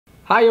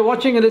Hi, you're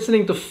watching and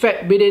listening to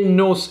Fat Bidin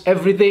Knows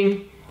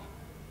Everything.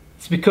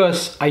 It's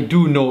because I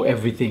do know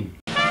everything.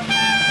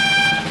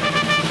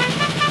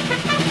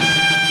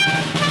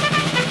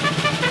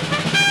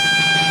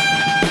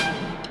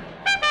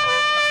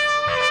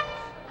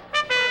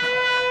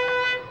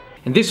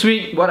 And this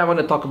week, what I want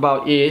to talk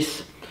about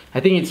is, I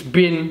think it's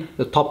been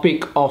the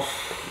topic of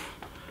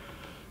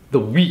the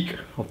week,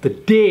 of the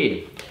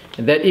day,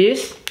 and that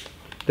is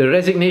the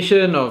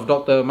resignation of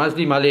Dr.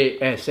 Maszlee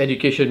Malik as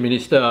Education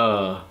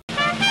Minister.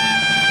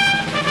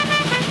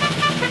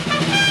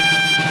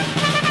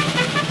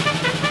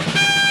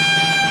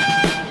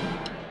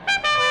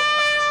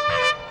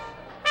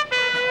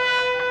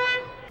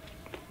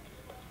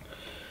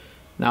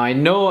 Now, I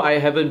know I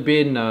haven't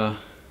been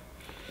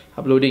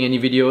uploading any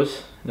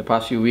videos in the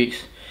past few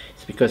weeks.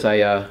 It's because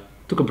I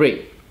took a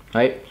break,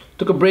 right?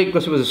 Took a break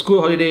because it was a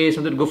school holiday,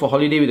 wanted to go for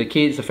holiday with the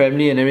kids, the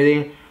family and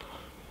everything.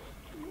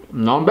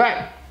 Now I'm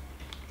back.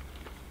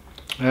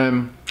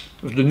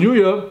 It was the New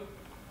Year.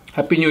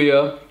 Happy New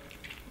Year.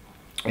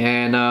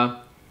 And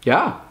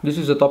yeah, this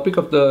is the topic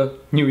of the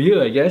New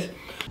Year, I guess.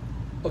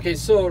 Okay,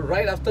 so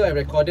right after I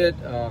recorded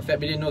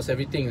Fat Bidin Knows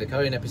Everything, the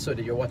current episode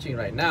that you're watching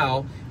right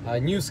now,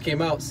 news came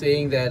out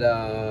saying that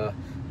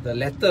the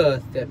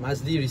letter that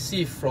Maszlee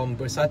received from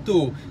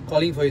Bersatu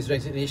calling for his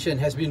resignation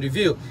has been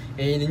revealed.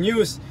 And in the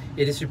news,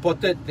 it is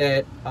reported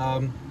that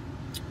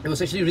it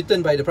was actually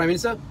written by the Prime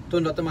Minister,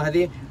 Tun Dr.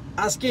 Mahathir,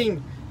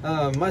 asking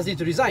Maszlee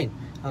to resign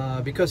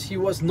because he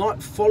was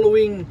not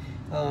following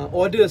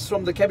orders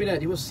from the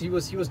cabinet. He was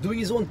doing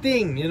his own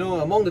thing. You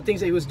know, among the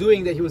things that he was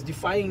doing, that he was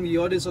defying the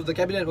orders of the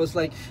cabinet, was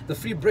like the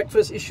free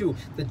breakfast issue,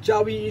 the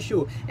Jawi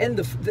issue, and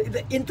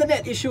the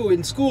internet issue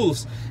in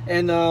schools.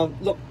 And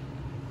look,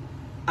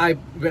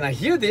 when I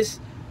hear this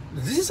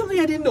is something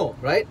I didn't know,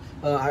 right?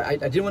 I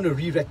didn't want to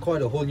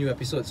re-record a whole new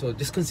episode, so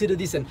just consider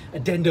this an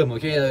addendum,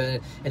 okay?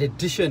 An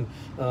addition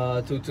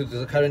to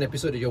the current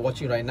episode that you're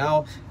watching right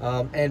now.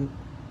 And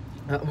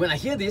when I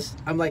hear this,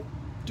 I'm like,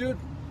 dude,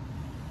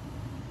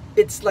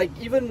 it's like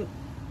even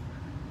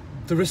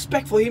the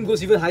respect for him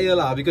goes even higher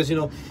lah, because you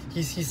know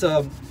he's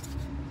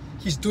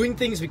doing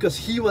things because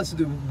he wants to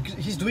do.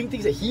 He's doing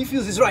things that he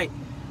feels is right,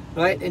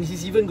 and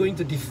he's even going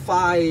to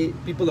defy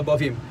people above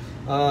him.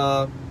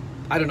 I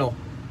don't know.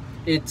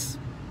 It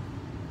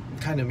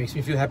kind of makes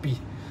me feel happy.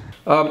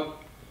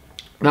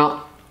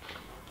 Now,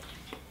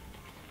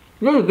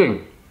 here's the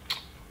thing.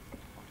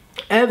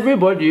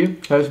 Everybody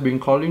has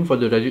been calling for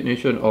the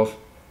resignation of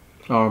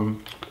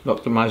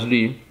Dr.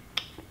 Maszlee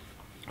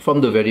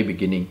from the very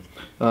beginning.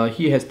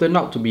 He has turned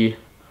out to be,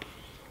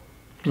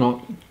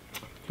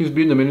 he's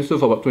been the minister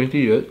for about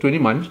 20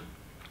 months,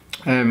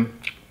 and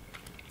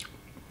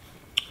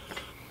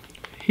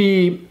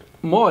he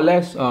more or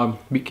less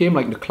became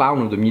like the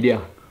clown of the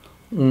media.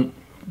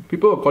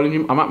 People were calling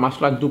him Ahmad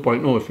Maslan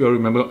 2.0, if you all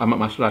remember Ahmad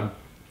Maslan.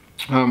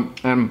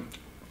 And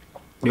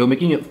they were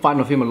making fun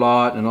of him a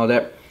lot and all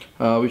that,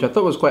 which I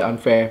thought was quite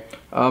unfair.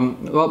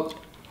 Well,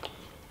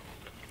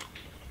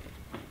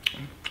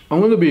 I'm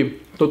going to be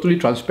totally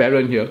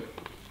transparent here.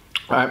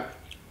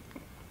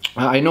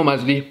 I know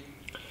Maszlee.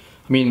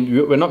 I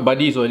mean, we're not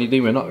buddies or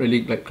anything, we're not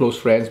really like close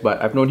friends, but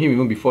I've known him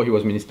even before he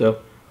was minister.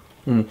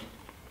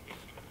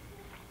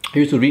 I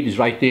used to read his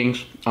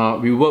writings.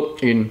 We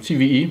worked in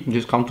CVE, which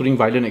is countering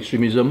violent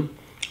extremism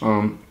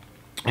and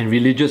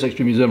religious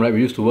extremism, right?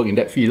 We used to work in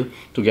that field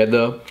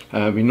together.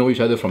 We know each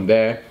other from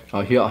there.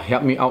 He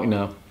helped me out in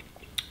a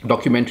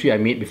documentary I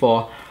made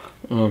before.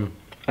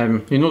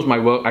 And he knows my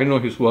work, I know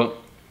his work.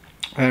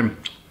 And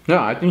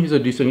yeah, I think he's a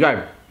decent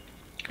guy.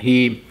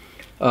 He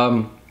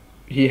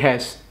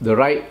has the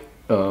right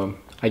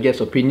I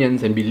guess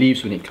opinions and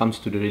beliefs when it comes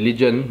to the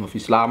religion of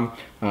Islam.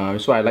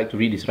 So I like to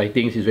read his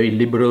writings. He's very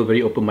liberal,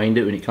 very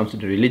open-minded when it comes to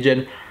the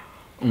religion.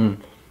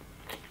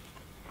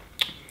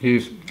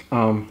 He's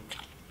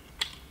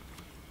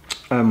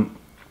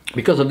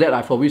because of that,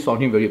 I've always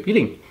found him very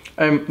appealing.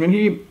 And when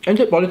he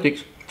entered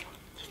politics,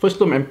 first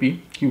term MP,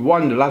 he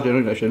won the last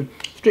general election.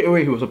 Straight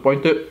away, he was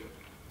appointed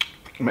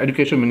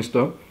Education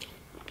Minister,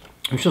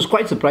 which was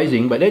quite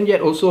surprising. But then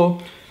yet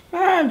also,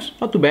 it's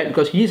not too bad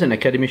because he is an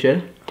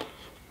academician.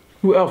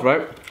 Who else,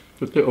 right,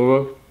 to take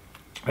over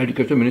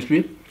Education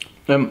Ministry?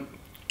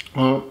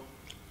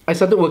 I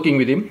started working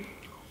with him,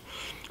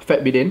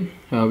 Fat Bidin.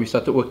 We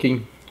started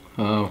working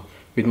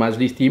with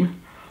Maszlee's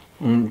team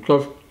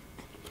because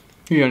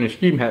he and his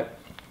team had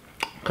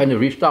kind of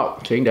reached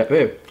out saying that,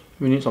 hey,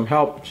 we need some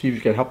help, see if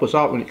you can help us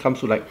out when it comes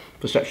to like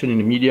perception in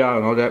the media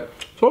and all that.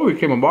 So we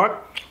came aboard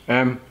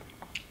and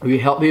we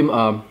helped him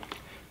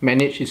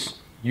manage his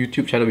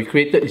YouTube channel. We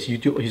created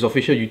his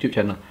official YouTube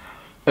channel.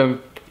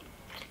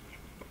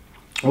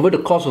 Over the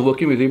course of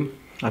working with him,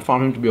 I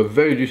found him to be a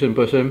very decent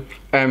person,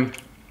 and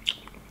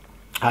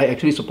I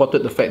actually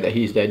supported the fact that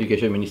he is the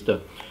Education Minister.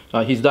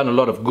 He's done a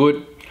lot of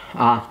good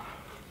to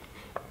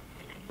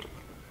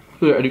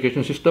the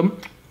education system.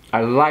 I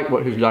like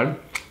what he's done.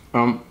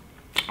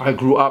 I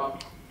grew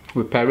up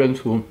with parents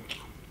who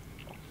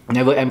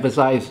never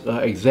emphasized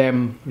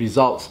exam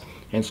results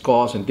and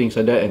scores and things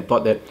like that, and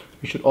thought that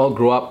we should all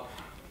grow up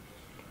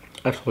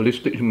as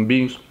holistic human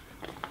beings.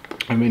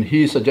 I mean,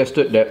 he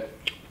suggested that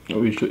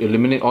we should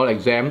eliminate all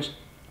exams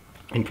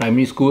in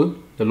primary school,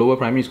 the lower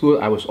primary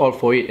school. I was all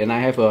for it, and I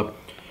have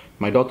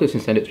my daughter's in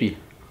standard 3.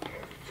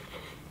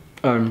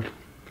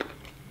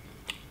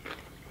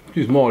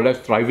 She's more or less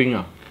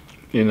thriving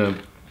in a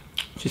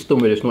system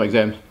where there's no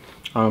exams.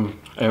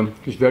 And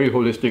she's very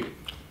holistic.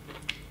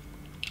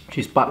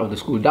 She's part of the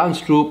school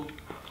dance troupe.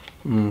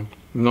 You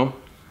know,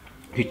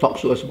 he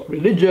talks to us about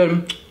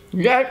religion.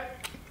 Yeah,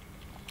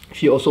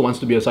 she also wants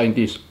to be a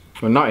scientist,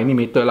 but not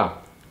animator lah,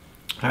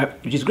 right?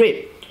 Which is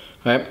great,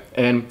 right?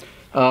 And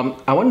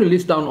I want to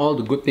list down all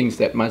the good things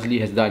that Maszlee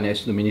has done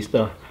as the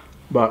minister,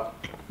 but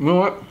you know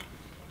what?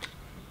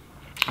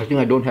 I think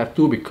I don't have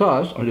to,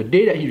 because on the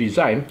day that he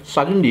resigned,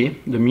 suddenly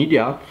the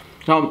media.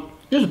 Now,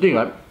 here's the thing,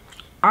 right?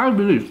 I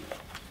believe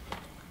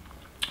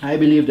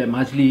that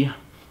Maszlee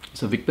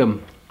is a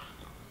victim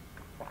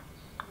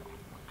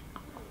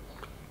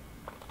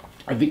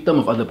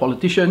of other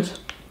politicians,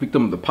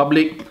 victim of the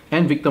public,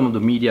 and victim of the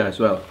media as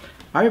well.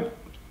 I'm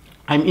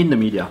in the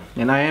media,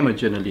 and I am a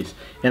journalist,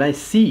 and I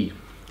see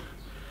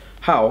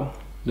how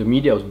the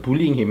media was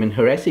bullying him and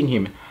harassing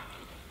him.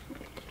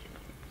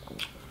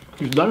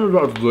 He's done a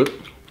lot of good.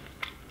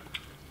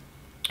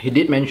 He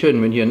did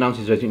mention when he announced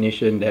his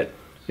resignation that,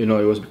 you know,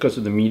 it was because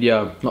of the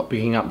media not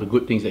picking up the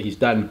good things that he's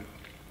done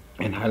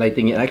and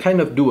highlighting it. I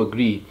kind of do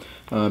agree,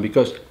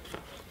 because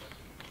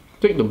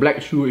take the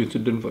black shoe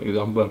incident for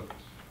example.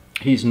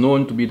 He's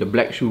known to be the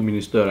black shoe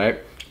minister, right?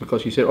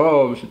 Because he said,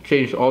 oh, we should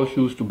change all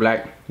shoes to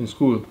black in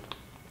school,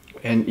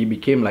 and it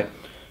became like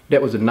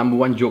that was the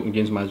 #1 joke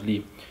against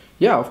Maszlee.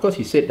 Yeah, of course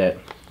he said that,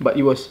 but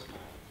it was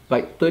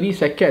like 30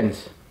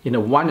 seconds in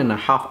a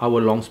 1.5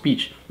 hour long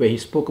speech where he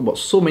spoke about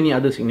so many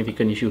other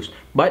significant issues,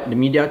 but the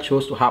media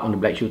chose to harp on the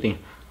black shoe thing,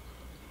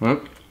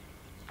 right?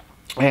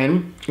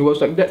 And it was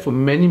like that for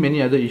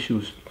many other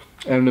issues,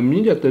 and the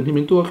media turned him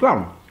into a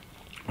clown.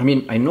 I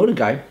mean, I know the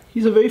guy,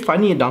 he's a very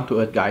funny and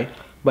down-to-earth guy,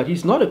 but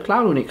he's not a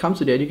clown when it comes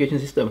to the education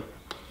system.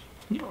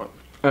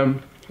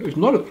 He's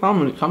not a clown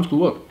when it comes to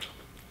work.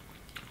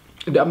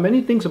 There are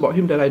many things about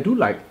him that I do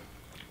like.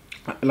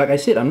 Like I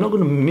said, I'm not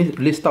going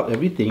to list out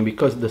everything,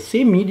 because the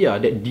same media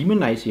that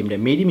demonized him, that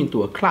made him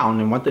into a clown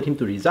and wanted him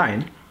to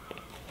resign,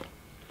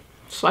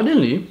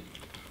 suddenly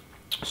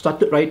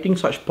started writing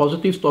such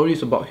positive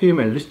stories about him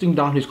and listing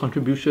down his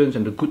contributions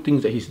and the good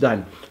things that he's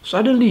done.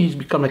 Suddenly he's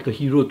become like a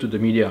hero to the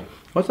media.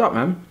 What's up,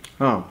 man?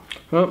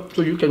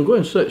 So you can go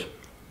and search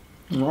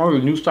all the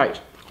news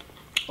sites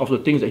of the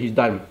things that he's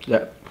done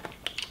that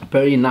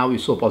apparently now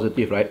is so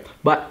positive, right?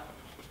 But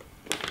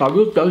I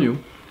will tell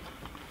you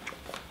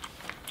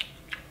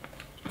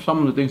some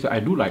of the things that I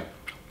do like.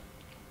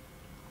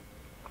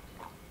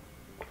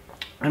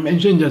 I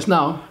mentioned just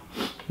now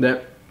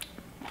that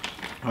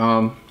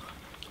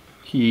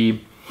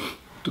he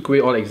took away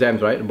all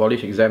exams, right?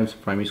 Abolished exams in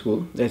primary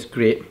school. That's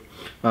great.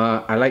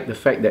 I like the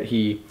fact that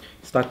he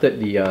started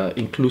the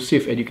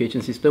inclusive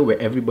education system where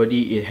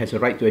everybody has a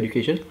right to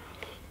education.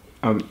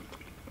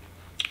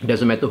 It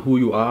doesn't matter who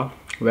you are,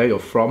 where you're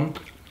from.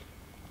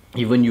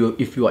 Even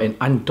if you are an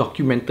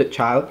undocumented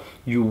child,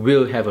 you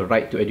will have a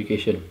right to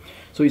education.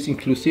 So it's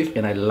inclusive,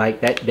 and I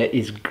like that. That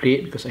is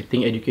great, because I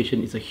think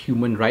education is a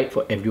human right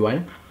for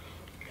everyone.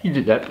 He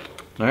did that,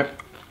 right?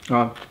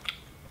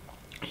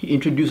 He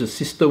introduced a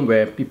system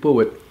where people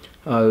would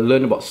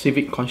learn about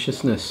civic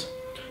consciousness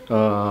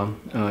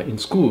in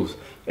schools,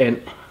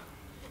 and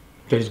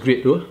that is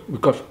great too,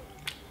 because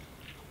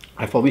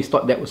I've always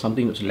thought that was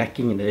something that's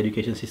lacking in the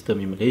education system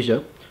in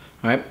Malaysia,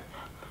 right?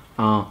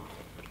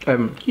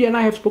 He and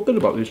I have spoken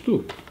about this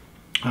too.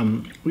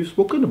 We've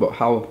spoken about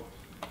how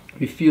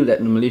we feel that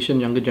the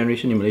younger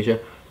generation in Malaysia,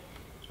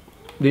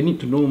 they need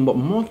to know about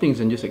more things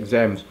than just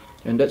exams,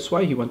 and that's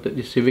why he wanted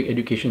this civic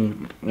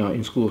education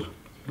in schools.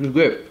 It was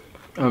great.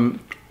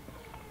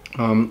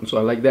 So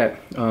I like that.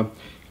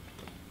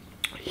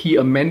 He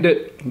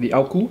amended the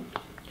AUKU,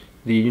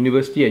 the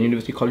University and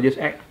University Colleges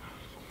Act,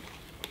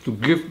 to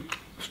give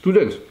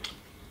students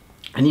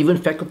and even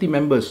faculty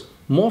members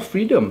more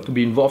freedom to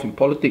be involved in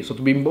politics or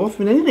to be involved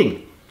in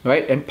anything,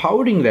 right?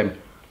 Empowering them,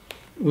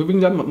 giving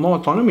them more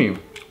autonomy,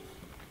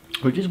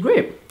 which is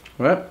great,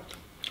 right?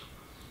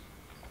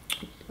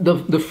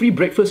 The free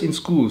breakfast in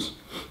schools.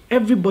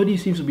 Everybody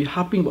seems to be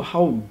harping about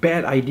how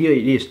bad idea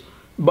it is,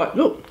 but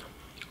look,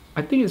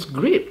 I think it's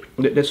great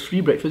that there's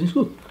free breakfast in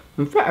school.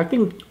 In fact, I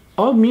think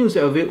all meals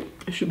that are available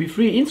should be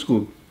free in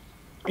school,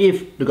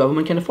 if the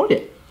government can afford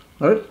it,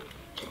 right?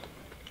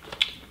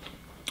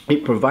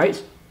 It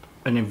provides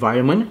an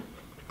environment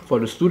for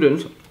the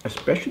students,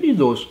 especially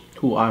those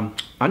who are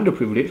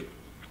underprivileged,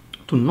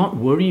 to not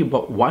worry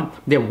about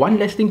they have one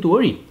less thing to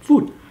worry: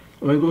 food.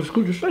 When they go to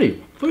school to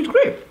study. So it's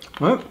great,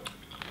 right?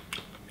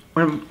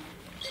 And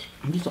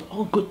these are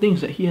all good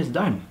things that he has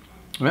done,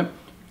 right?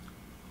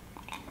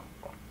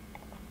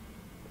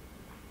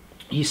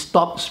 He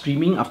stopped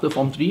streaming after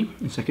Form 3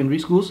 in secondary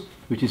schools,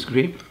 which is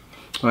great,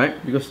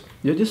 right? Because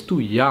you're just too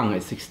young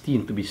at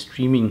 16 to be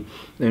streaming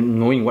and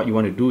knowing what you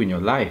want to do in your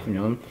life, you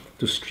know,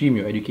 to stream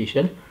your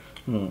education.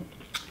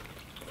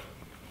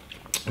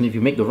 And if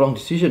you make the wrong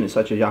decision at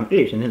such a young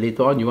age, and then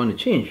later on you want to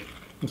change,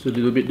 it's a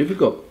little bit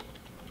difficult.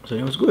 So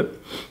it was good,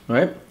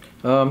 right?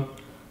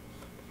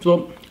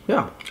 So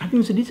yeah, I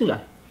think he's a decent guy.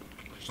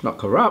 He's not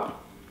corrupt.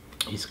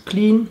 He's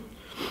clean.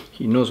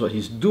 He knows what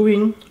he's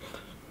doing.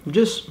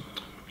 Just,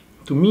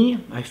 to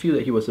me, I feel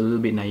that he was a little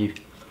bit naive,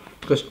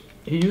 because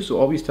he used to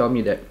always tell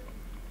me that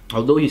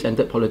although he's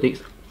entered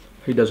politics,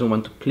 he doesn't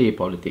want to play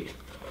politics.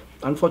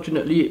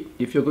 Unfortunately,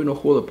 if you're going to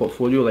hold a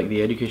portfolio like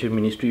the Education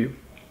Ministry,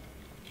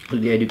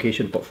 the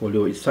education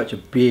portfolio is such a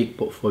big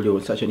portfolio,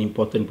 it's such an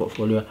important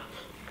portfolio,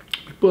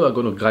 people are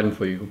going to gun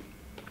for you.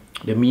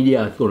 The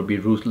media is going to be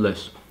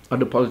ruthless.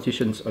 Other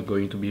politicians are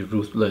going to be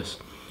ruthless.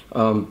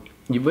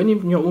 Even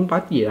in your own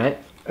party,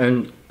 right?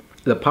 And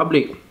the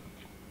public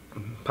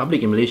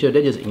in Malaysia,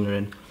 they're just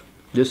ignorant.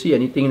 They see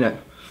anything that,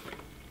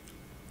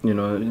 you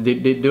know,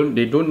 they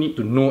don't need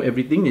to know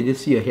everything. They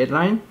just see a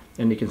headline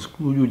and they can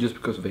screw you just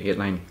because of the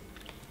headline.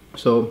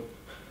 So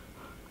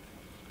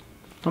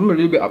I'm a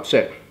little bit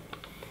upset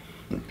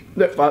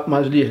that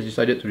Maszlee has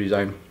decided to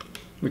resign,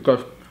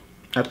 because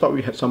I thought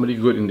we had somebody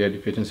good in the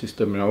education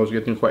system and I was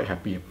getting quite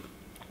happy.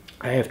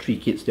 I have 3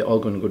 kids, they're all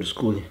going to go to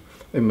school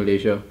in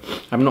Malaysia.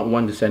 I'm not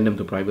one to send them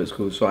to private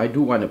schools, so I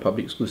do want a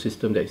public school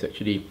system that is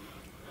actually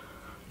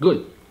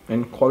good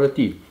and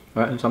quality,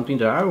 right? And something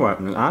that I want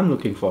and I'm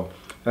looking for.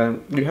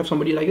 And you have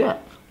somebody like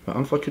that. But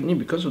unfortunately,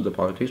 because of the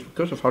politics,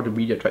 because of how the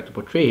media tried to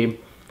portray him,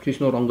 he's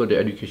no longer the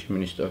education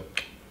minister.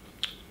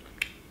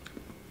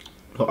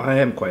 So I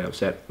am quite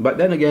upset. But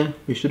then again,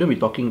 we shouldn't be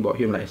talking about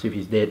him like as if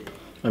he's dead.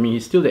 I mean,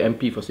 he's still the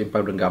MP for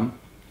Simpang Renggam.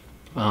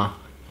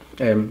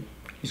 And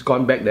he's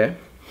gone back there.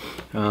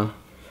 And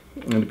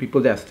the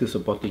people there are still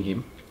supporting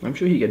him. I'm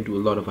sure he can do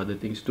a lot of other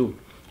things too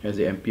as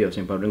the MP of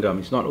Simpang Renggam.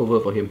 It's not over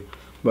for him.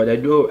 But I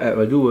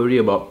do worry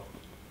about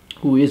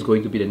who is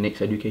going to be the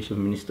next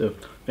education minister.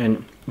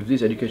 And if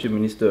this education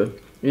minister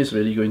is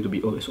really going to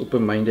be as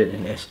open-minded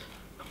and as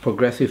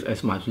progressive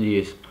as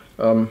Maszlee is,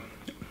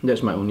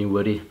 that's my only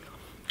worry.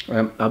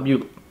 I'll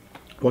be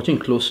watching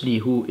closely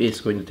who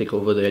is going to take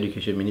over the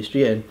education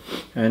ministry,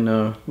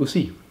 and we'll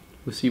see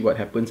what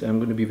happens. And I'm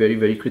going to be very,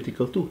 very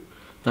critical too,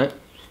 right?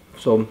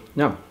 So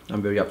yeah,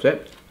 I'm very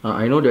upset.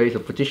 I know there is a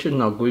petition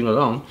now going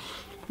along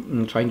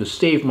trying to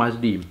save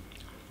Maszlee,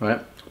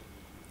 right?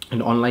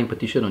 An online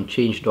petition on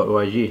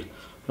change.org,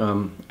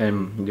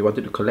 and they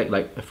wanted to collect,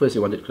 like, at first they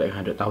wanted to collect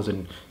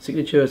 100,000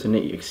 signatures, and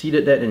then it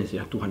exceeded that, and it's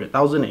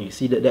 200,000 and it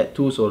exceeded that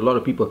too, so a lot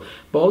of people.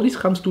 But all this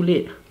comes too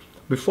late.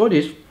 Before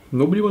this,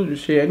 nobody wanted to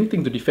say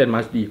anything to defend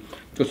Maszlee,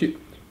 because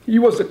he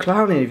was a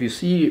clown, and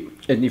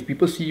if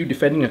people see you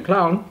defending a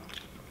clown,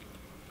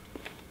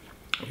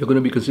 you're going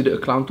to be considered a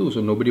clown too, so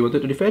nobody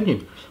wanted to defend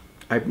him.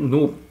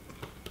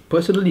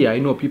 Personally, I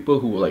know people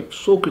who were like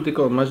so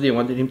critical of Maszlee and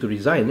wanted him to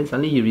resign, then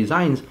suddenly he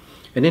resigns,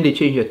 and then they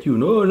change their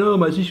tune. Oh no,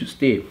 Maszlee should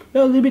stay.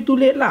 Well, a little bit too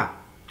late lah,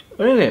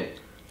 isn't it?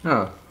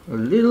 A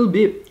little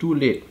bit too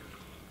late.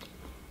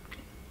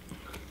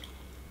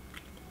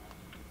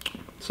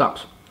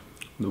 Sucks.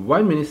 The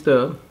one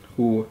minister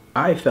who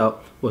I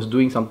felt was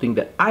doing something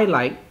that I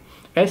liked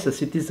as a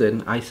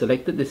citizen, I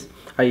elected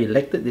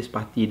this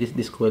party,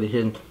 this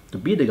coalition to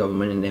be the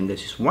government, and then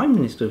there's this one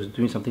minister who's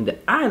doing something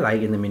that I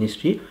like in the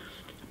ministry,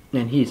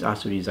 and he is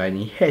asked to resign.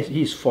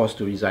 He is forced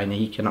to resign, and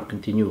he cannot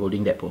continue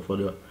holding that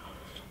portfolio.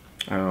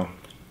 I don't know.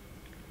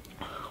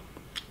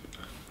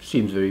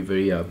 Seems very,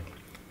 very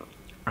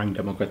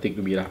undemocratic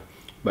to me lah.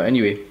 But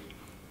anyway,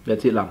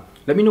 that's it lah.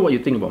 Let me know what you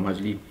think about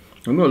Maszlee.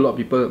 I know a lot of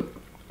people.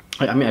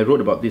 I mean, I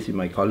wrote about this in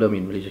my column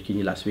in Malaysia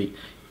Kini last week,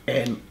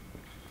 and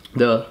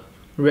the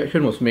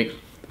reaction was mixed.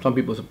 Some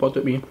people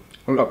supported me,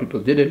 a lot of people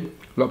didn't.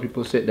 A lot of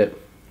people said that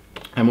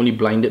I'm only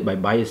blinded by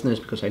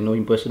biasness because I know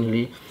him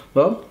personally.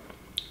 Well,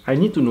 I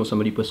need to know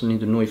somebody personally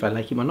to know if I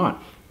like him or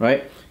not,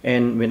 right?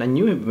 And when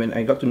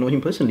I got to know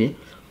him personally,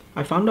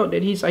 I found out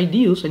that his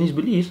ideals and his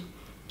beliefs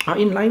are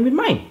in line with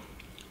mine,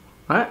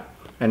 right?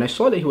 And I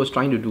saw that he was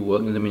trying to do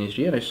work in the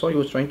ministry, and I saw he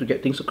was trying to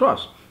get things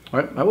across.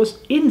 Right? I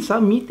was in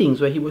some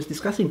meetings where he was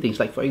discussing things,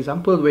 like for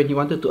example when he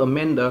wanted to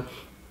amend the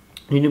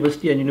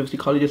University and University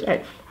Colleges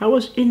Act. I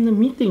was in the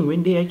meeting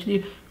when they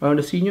actually,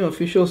 the senior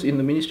officials in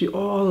the ministry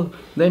all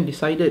then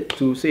decided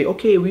to say,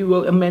 okay, we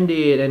will amend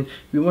it, and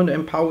we want to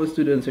empower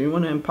students, and we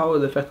want to empower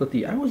the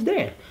faculty. I was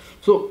there.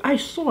 So I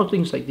saw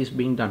things like this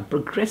being done,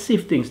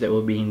 progressive things that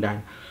were being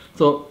done.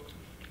 So,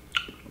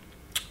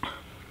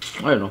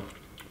 I don't know.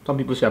 Some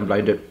people say I'm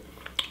blinded.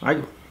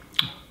 I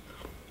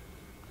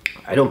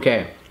don't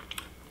care.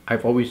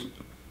 I've always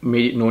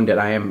made it known that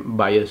I am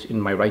biased in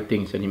my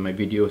writings and in my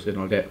videos and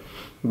all that.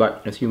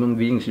 But as human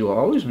beings, you will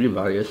always be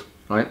biased,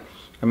 right?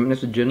 I mean,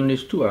 as a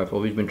journalist too, I've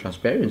always been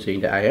transparent, saying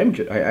that I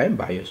am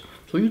biased.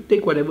 So you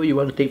take whatever you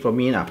want to take from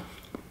me now.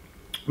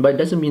 But it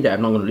doesn't mean that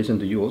I'm not going to listen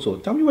to you also.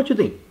 Tell me what you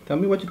think. Tell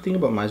me what you think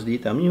about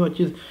Maszlee. Tell me what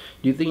do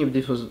you think if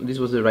this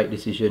was the right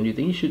decision? Do you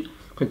think he should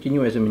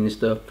continue as a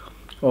minister?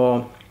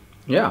 Or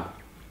yeah.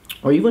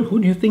 Or even who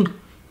do you think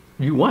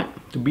you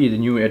want to be the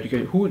new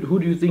education? Who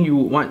do you think you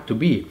want to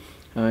be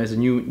as a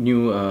new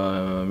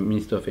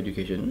Minister of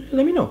Education?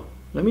 Let me know.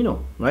 Let me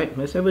know. Right?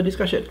 Let's have a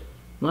discussion.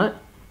 Right?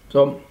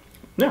 So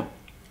yeah.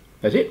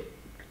 that's it.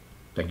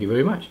 Thank you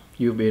very much.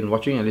 You've been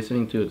watching and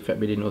listening to Fat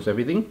Bidin Knows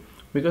Everything,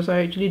 because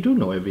I actually do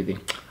know everything.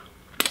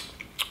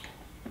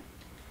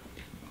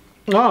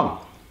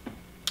 Oh,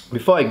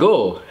 before I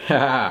go,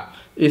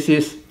 this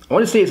is, I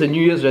want to say it's a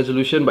New Year's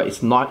resolution, but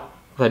it's not.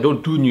 I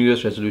don't do New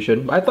Year's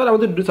resolution. But I thought I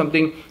wanted to do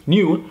something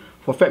new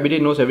for Fat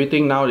Bidin Knows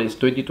Everything now that it's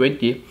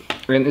 2020.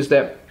 And it's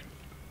that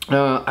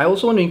I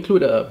also want to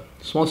include a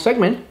small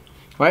segment,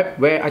 right,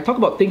 where I talk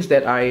about things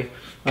that I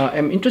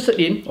am interested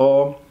in,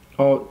 or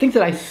things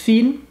that I've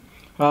seen,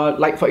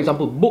 like for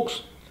example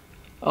books,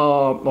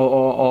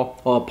 or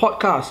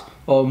podcast,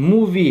 or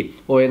movie,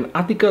 or an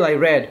article I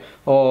read,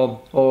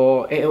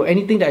 or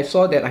anything that I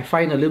saw that I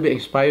find a little bit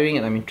inspiring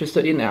and I'm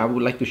interested in, and I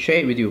would like to share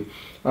it with you,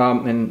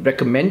 and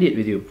recommend it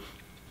with you.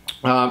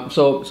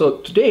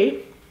 So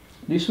today,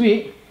 this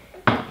week,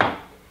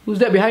 who's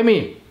that behind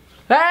me?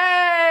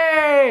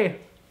 Hey,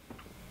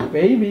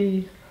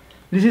 baby,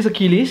 this is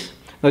Achilles.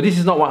 Now this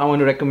is not what I want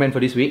to recommend for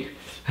this week.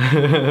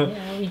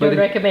 Yeah, we don't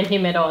recommend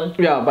him at all.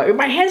 Yeah, but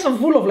my hands are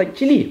full of like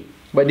chili.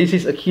 But this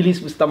is Achilles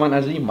Maszlee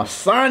Maszlee, my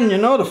son, you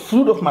know, the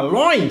fruit of my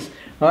loins.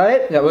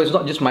 Alright? Yeah, well, it's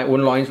not just my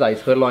own loins, like,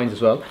 it's her loins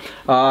as well.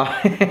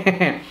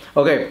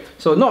 Okay,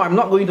 so no, I'm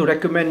not going to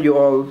recommend you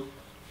all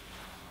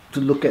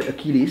to look at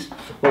Achilles.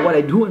 But what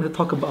I do want to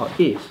talk about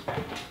is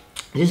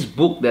this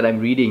book that I'm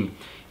reading.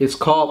 It's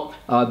called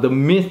The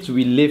Myths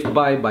We Live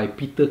by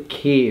Peter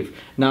Cave.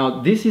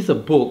 Now, this is a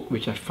book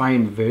which I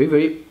find very,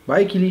 very...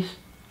 Bye, Achilles.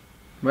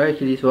 Right,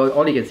 Achilles. Well,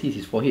 all you can see is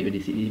his forehead when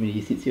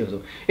he sits here.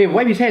 So, hey,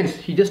 wipe his hands.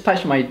 He just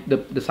touched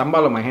the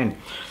sambal on my hand.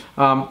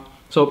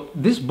 So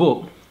this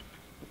book,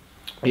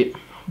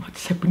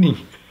 what's happening?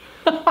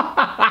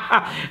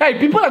 Hey,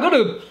 people are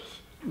gonna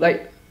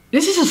like.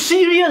 This is a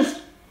serious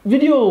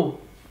video.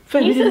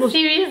 He's a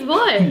serious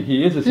boy.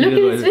 He is a serious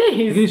boy. Look at his face.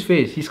 Look at his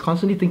face. He's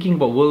constantly thinking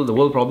about the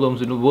world problems,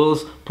 the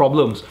world's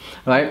problems,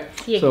 right?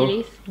 See,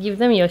 Achilles, give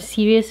them your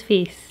serious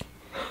face.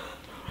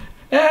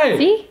 Hey.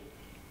 See.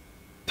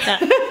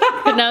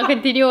 Now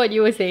continue what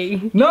you were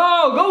saying.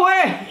 No, go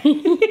away!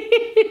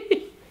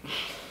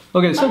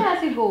 Okay, so... Why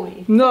does he go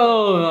away?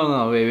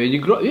 No, wait,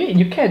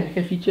 you can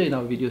feature in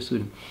our video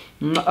soon.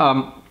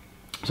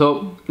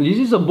 So, this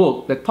is a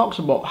book that talks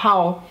about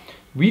how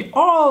we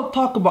all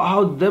talk about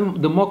how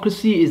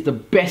democracy is the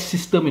best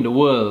system in the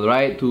world,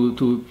 right?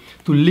 To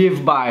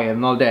live by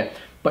and all that.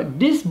 But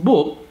this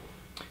book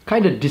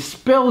kind of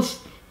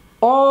dispels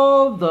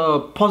all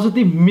the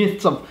positive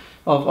myths of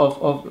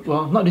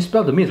well, not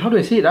dispel the myth, how do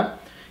I say it?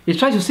 It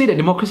tries to say that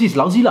democracy is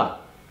lousy lah,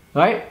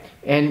 right?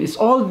 And it's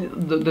all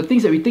the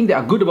things that we think that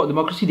are good about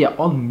democracy, they are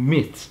all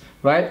myths,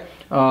 right?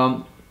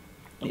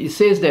 It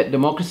says that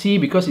democracy,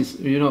 because it's,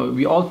 you know,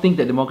 we all think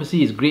that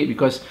democracy is great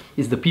because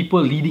it's the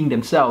people leading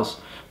themselves.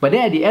 But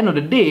then at the end of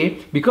the day,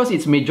 because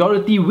it's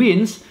majority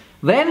wins,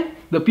 then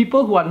the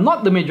people who are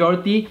not the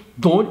majority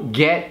don't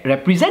get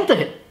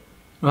represented,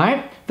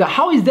 right?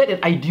 How is that an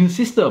ideal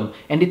system?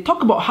 And they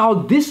talk about how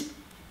this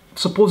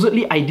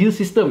supposedly ideal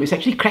system is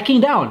actually cracking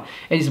down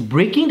and it's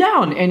breaking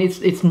down, and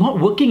it's not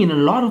working in a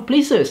lot of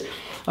places.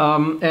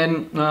 I'm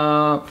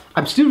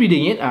still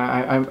reading it.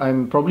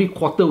 I'm probably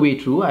quarter way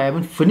through. I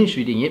haven't finished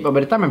reading it, but by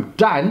the time I'm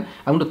done,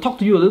 I'm going to talk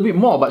to you a little bit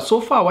more. But so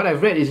far what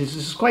I've read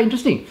is quite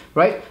interesting,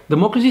 right?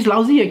 Democracy is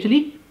lousy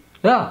actually.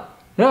 Yeah.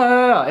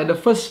 And the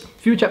first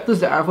few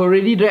chapters that I've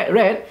already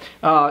read,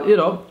 you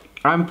know,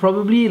 I'm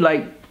probably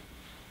like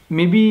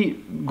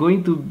maybe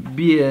going to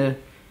be a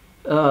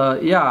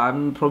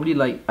I'm probably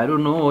like, I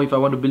don't know if I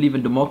want to believe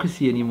in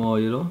democracy anymore,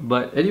 you know.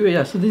 But anyway,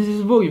 yeah, so this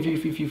is a book. If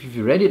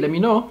you read it, let me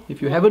know.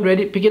 If you haven't read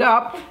it, pick it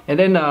up, and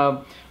then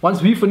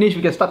once we finish,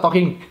 we can start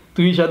talking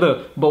to each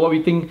other about what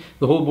we think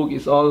the whole book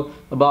is all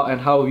about and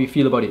how we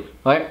feel about it.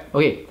 Alright?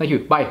 Okay, thank you.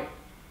 Bye.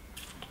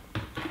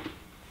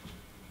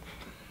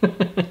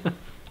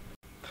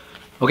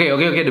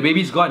 Okay, the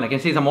baby's gone. I can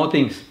say some more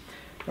things.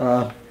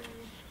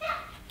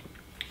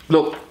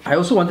 Look, I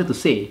also wanted to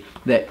say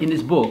that in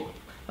this book,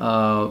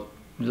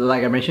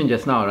 like I mentioned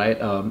just now, right,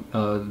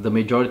 the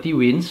majority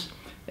wins,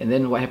 and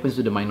then what happens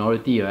to the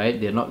minority, right?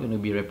 They're not going to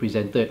be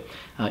represented.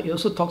 It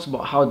also talks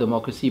about how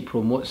democracy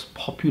promotes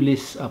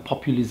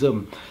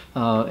populism,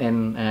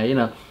 and you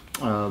know,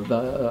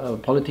 the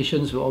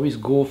politicians will always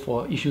go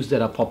for issues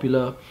that are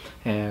popular,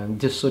 and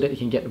just so that they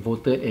can get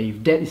voted, and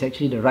if that is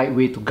actually the right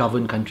way to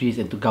govern countries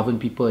and to govern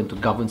people and to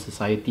govern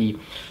society.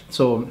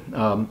 So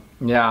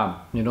yeah,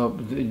 you know,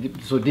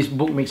 so this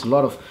book makes a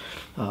lot of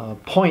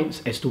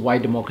points as to why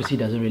democracy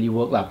doesn't really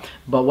work lah.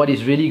 But what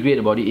is really great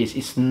about it is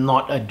it's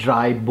not a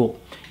dry book.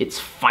 It's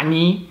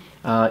funny.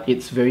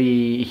 It's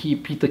very...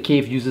 Peter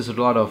Cave uses a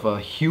lot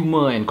of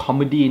humor and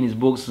comedy in his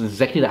books. It's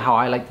exactly how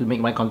I like to make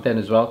my content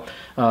as well.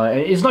 And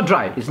it's not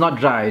dry. It's not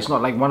dry. It's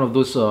not like one of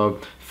those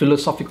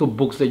philosophical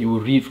books that you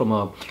will read from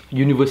a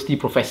university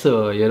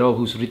professor, you know,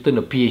 who's written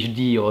a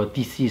PhD or a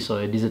thesis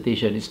or a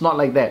dissertation. It's not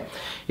like that.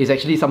 It's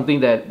actually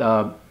something that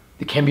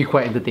it can be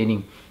quite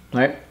entertaining,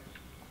 right?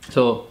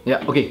 So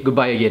yeah, okay,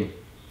 goodbye again.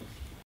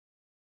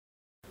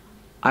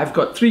 I've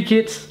got 3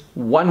 kids,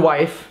 1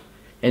 wife,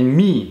 and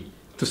me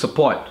to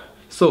support.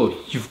 So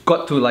you've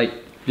got to, like,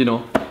 you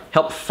know,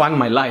 help fund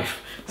my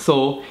life.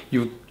 So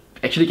you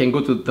actually can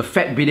go to the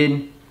Fat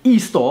Bidin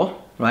e-store,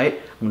 right?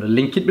 I'm gonna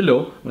link it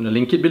below.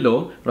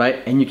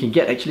 Right? And you can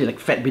get actually like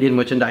Fat Bidin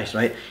merchandise,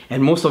 right?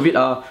 And most of it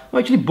are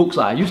actually books.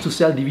 I used to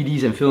sell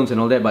DVDs and films and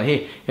all that, but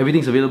hey,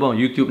 everything's available on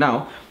YouTube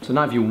now. So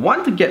now if you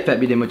want to get Fat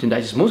Bidin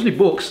merchandise, it's mostly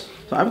books.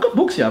 So I've got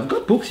books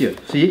here.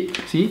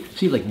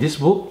 See, like this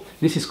book.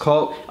 This is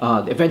called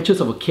The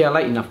Adventures of a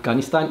Khailite in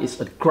Afghanistan. It's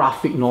a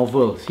graphic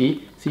novel.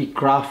 See,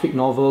 graphic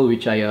novel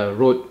which I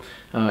wrote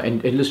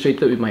and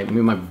illustrated with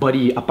my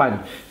buddy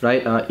Apan,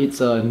 right? It's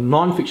a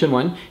non-fiction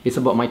one. It's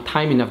about my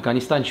time in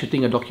Afghanistan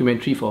shooting a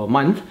documentary for a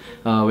month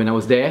when I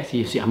was there.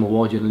 See, I'm a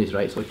war journalist,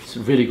 right? So it's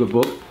a really good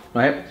book,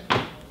 right?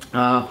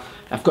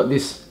 I've got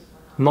this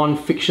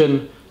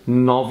non-fiction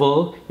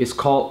novel. It's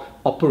called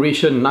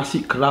Operation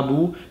Nasi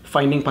Kerabu,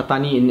 Finding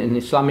Patani in an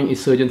Islamic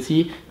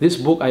Insurgency. This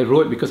book I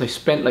wrote because I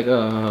spent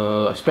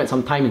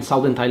some time in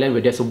southern Thailand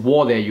where there's a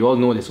war there. You all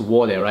know there's a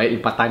war there, right?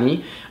 In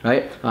Patani,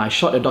 right? I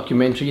shot a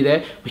documentary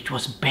there which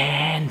was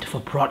banned for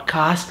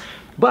broadcast,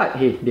 but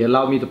hey, they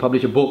allowed me to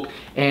publish a book.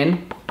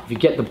 And if you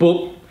get the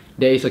book,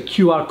 there is a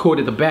QR code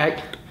at the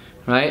back,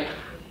 right?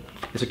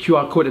 There's a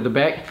QR code at the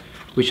back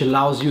which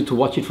allows you to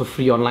watch it for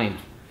free online.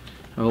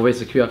 Oh, where's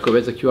the QR code?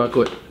 Where's the QR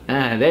code?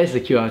 Ah, there's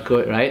the QR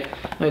code, right?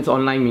 It's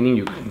online, meaning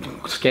you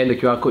scan the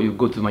QR code, you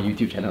go to my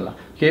YouTube channel.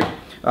 Okay,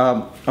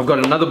 I've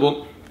got another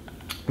book.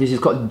 This is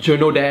called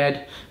Journo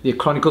Dad, The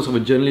Chronicles of a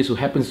Journalist Who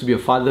Happens to be a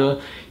Father.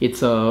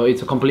 It's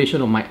a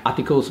compilation of my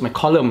articles, my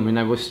column when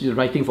I was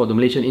writing for the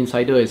Malaysian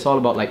Insider. It's all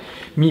about like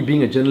me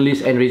being a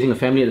journalist and raising a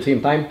family at the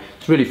same time.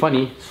 It's really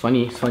funny. It's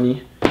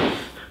funny.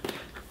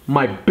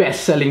 My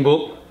best-selling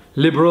book,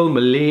 Liberal,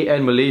 Malay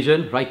and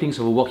Malaysian, Writings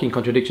of a Walking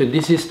Contradiction.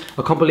 This is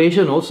a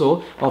compilation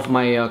also of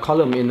my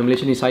column in the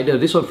Malaysian Insider.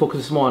 This one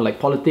focuses more on like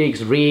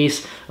politics,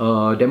 race,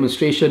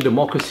 demonstration,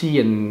 democracy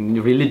and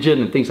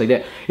religion and things like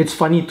that. It's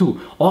funny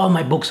too. All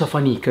my books are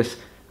funny because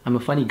I'm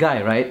a funny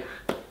guy, right?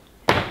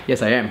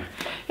 Yes, I am.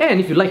 And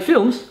if you like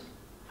films,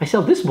 I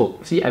sell this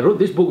book. See, I wrote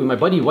this book with my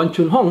buddy Wan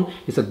Chun Hong.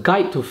 It's a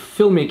guide to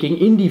filmmaking,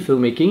 indie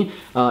filmmaking.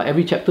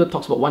 Every chapter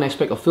talks about one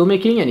aspect of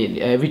filmmaking, and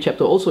every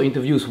chapter also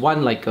interviews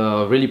one like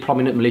a really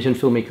prominent Malaysian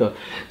filmmaker.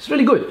 It's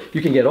really good.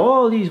 You can get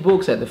all these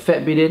books at the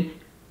Fat Bidin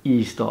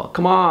e-store.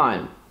 Come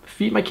on,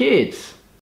 feed my kids.